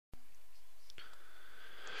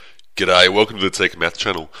G'day, welcome to the Tech Math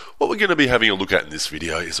channel. What we're going to be having a look at in this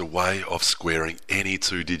video is a way of squaring any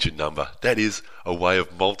two-digit number. That is, a way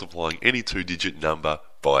of multiplying any two-digit number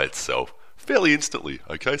by itself fairly instantly.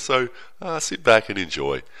 Okay, so sit back and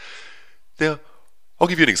enjoy. Now, I'll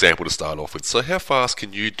give you an example to start off with. So how fast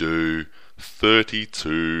can you do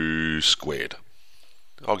 32 squared?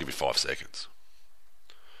 I'll give you 5 seconds.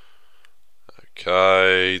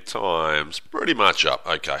 Okay, time's pretty much up.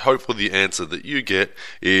 Okay, hopefully the answer that you get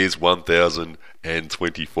is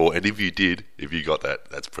 1024. And if you got that,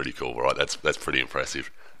 that's pretty cool, right? That's pretty impressive.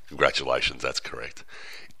 Congratulations, that's correct.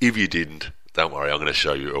 If you didn't, don't worry, I'm going to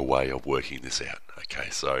show you a way of working this out. Okay,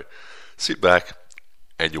 so sit back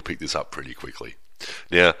and you'll pick this up pretty quickly.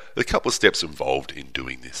 Now, there are a couple of steps involved in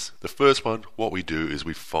doing this. The first one, what we do is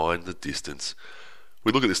we find the distance.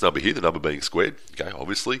 We look at this number here, the number being squared, okay,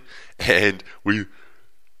 obviously, and we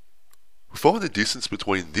find the distance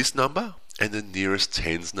between this number and the nearest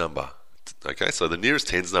tens number. Okay, so the nearest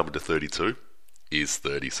tens number to 32 is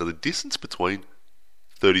 30. So the distance between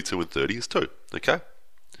 32 and 30 is 2, okay?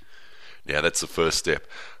 Now, that's the first step.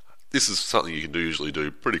 This is something you can usually do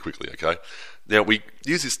pretty quickly, okay? Now, we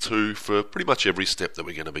use this 2 for pretty much every step that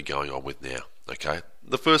we're going to be going on with now, okay?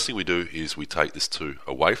 The first thing we do is we take this 2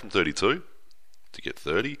 away from 32, to get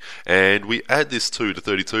 30, and we add this 2 to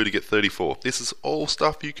 32 to get 34. This is all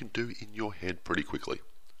stuff you can do in your head pretty quickly.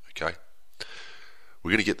 Okay,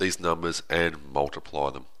 we're going to get these numbers and multiply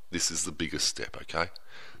them. This is the biggest step. Okay,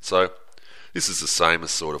 so this is the same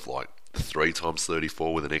as sort of like 3 times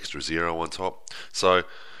 34 with an extra 0 on top. So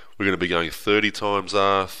we're going to be going 30 times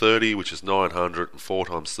 30, which is 900, and 4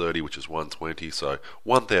 times 30, which is 120. So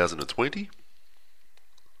 1020.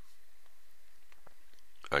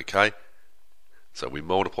 Okay. So we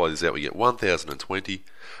multiply this out, we get 1020,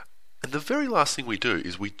 and the very last thing we do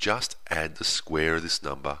is we just add the square of this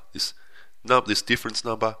number, this difference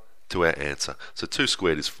number, to our answer. So 2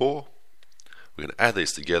 squared is 4. We're going to add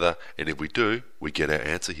these together, and if we do, we get our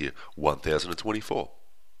answer here, 1024.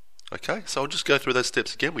 Okay, so I'll just go through those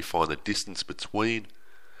steps again. We find the distance between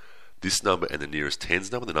this number and the nearest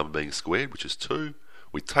tens number, the number being squared, which is 2.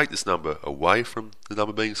 We take this number away from the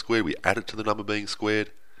number being squared, we add it to the number being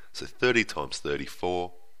squared. So 30 times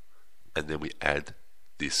 34, and then we add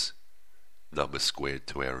this number squared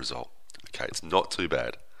to our result. Okay, it's not too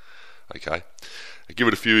bad. Okay, give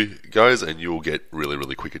it a few goes and you'll get really,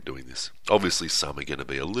 really quick at doing this. Obviously, some are going to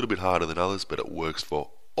be a little bit harder than others, but it works for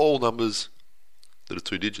all numbers that are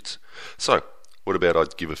 2 digits. So, what about I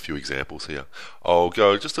give a few examples here? I'll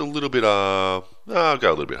go just a little bit, I'll go a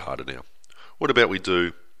little bit harder now. What about we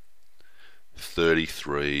do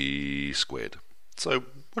 33 squared? So,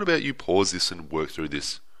 what about you pause this and work through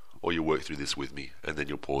this, or you work through this with me, and then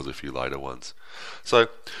you'll pause a few later ones. So,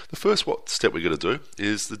 the first step we're going to do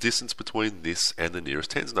is the distance between this and the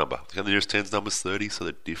nearest tens number. Okay, the nearest tens number is 30, so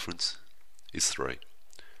the difference is 3.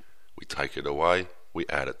 We take it away, we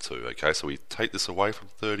add it to. Okay, so we take this away from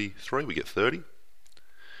 33, we get 30.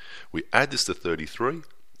 We add this to 33,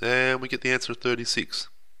 and we get the answer of 36.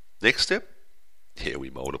 Next step. Yeah, we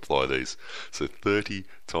multiply these. So 30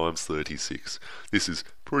 times 36. This is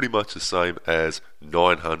pretty much the same as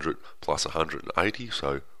 900 plus 180,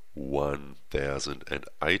 so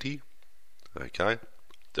 1080. Okay,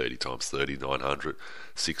 30 times 30, 900.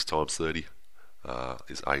 6 times 30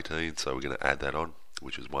 is 18, so we're going to add that on,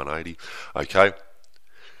 which is 180. Okay,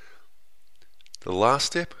 the last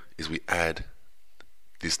step is we add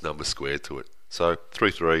this number squared to it. So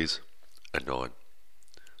 3 3s and 9.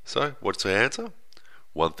 So what's our answer?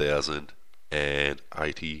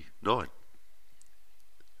 1089.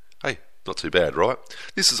 Hey, not too bad, right?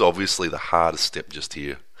 This is obviously the hardest step just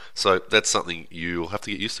here. So that's something you'll have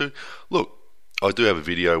to get used to. Look, I do have a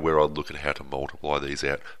video where I look at how to multiply these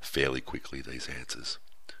out fairly quickly, these answers.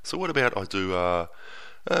 So what about I do a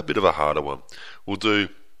bit of a harder one? We'll do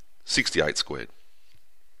 68 squared.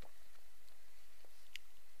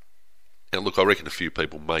 And look, I reckon a few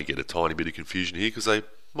people may get a tiny bit of confusion here because they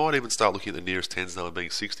might even start looking at the nearest tens number being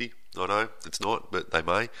 60. I know, it's not, but they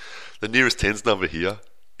may. The nearest tens number here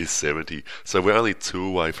is 70. So we're only 2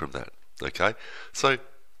 away from that. Okay? So,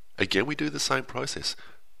 again, we do the same process.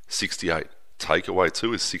 68 take away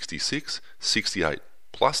 2 is 66. 68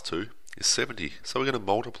 plus 2 is 70. So we're going to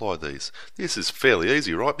multiply these. This is fairly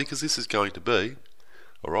easy, right? Because this is going to be,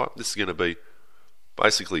 alright, this is going to be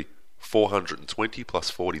basically 420 plus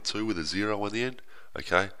 42 with a 0 on the end.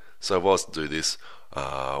 Okay? So if I was to do this,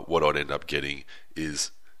 what I'd end up getting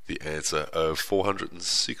is the answer of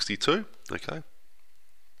 462. Okay,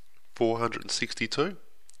 462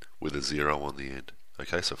 with a 0 on the end.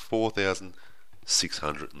 Okay, so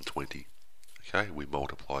 4,620. Okay, we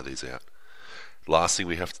multiply these out. Last thing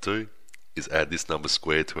we have to do is add this number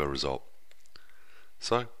squared to our result.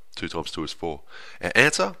 So 2 times 2 is 4. Our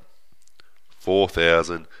answer,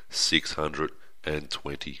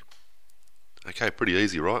 4,620. Okay, pretty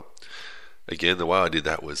easy, right? Again, the way I did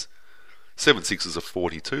that was 7 sixes are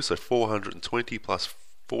 42, so 420 plus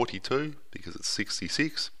 42 because it's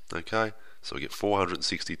 66. Okay, so we get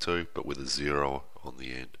 462, but with a 0 on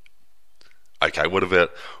the end. Okay, what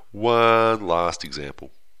about one last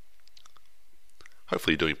example?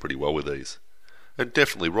 Hopefully you're doing pretty well with these. And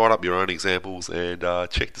definitely write up your own examples and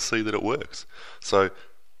check to see that it works. So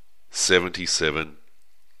 77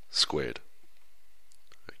 squared.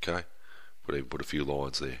 Okay, put a few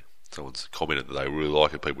lines there. Someone's commented that they really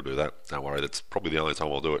like it. People do that. Don't worry, that's probably the only time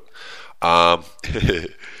I'll do it.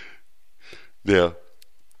 Now,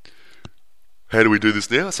 how do we do this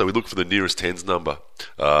now? So we look for the nearest tens number.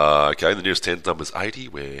 Okay, the nearest tens number is 80.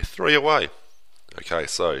 We're 3 away. Okay,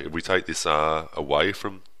 so if we take this away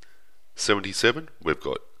from 77, we've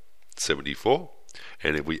got 74.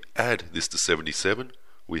 And if we add this to 77,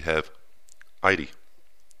 we have 80.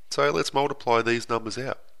 So let's multiply these numbers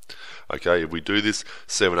out. Okay, if we do this,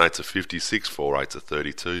 7 8s are 56, 4 8s are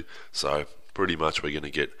 32. So pretty much we're going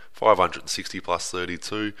to get 560 plus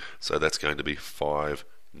 32. So that's going to be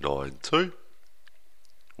 592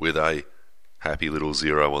 with a happy little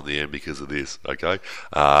 0 on the end because of this. Okay,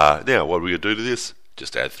 now what are we going to do to this?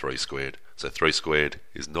 Just add 3 squared. So 3 squared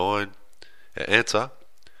is 9. Our answer,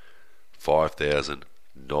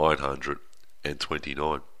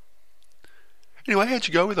 5,929. Anyway, how'd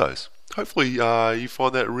you go with those? Hopefully you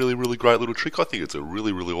find that a really, really great little trick. I think it's a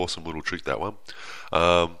really, really awesome little trick, that one.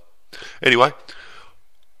 Anyway,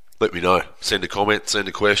 let me know. Send a comment, send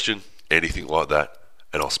a question, anything like that,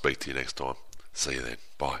 and I'll speak to you next time. See you then.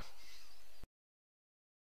 Bye.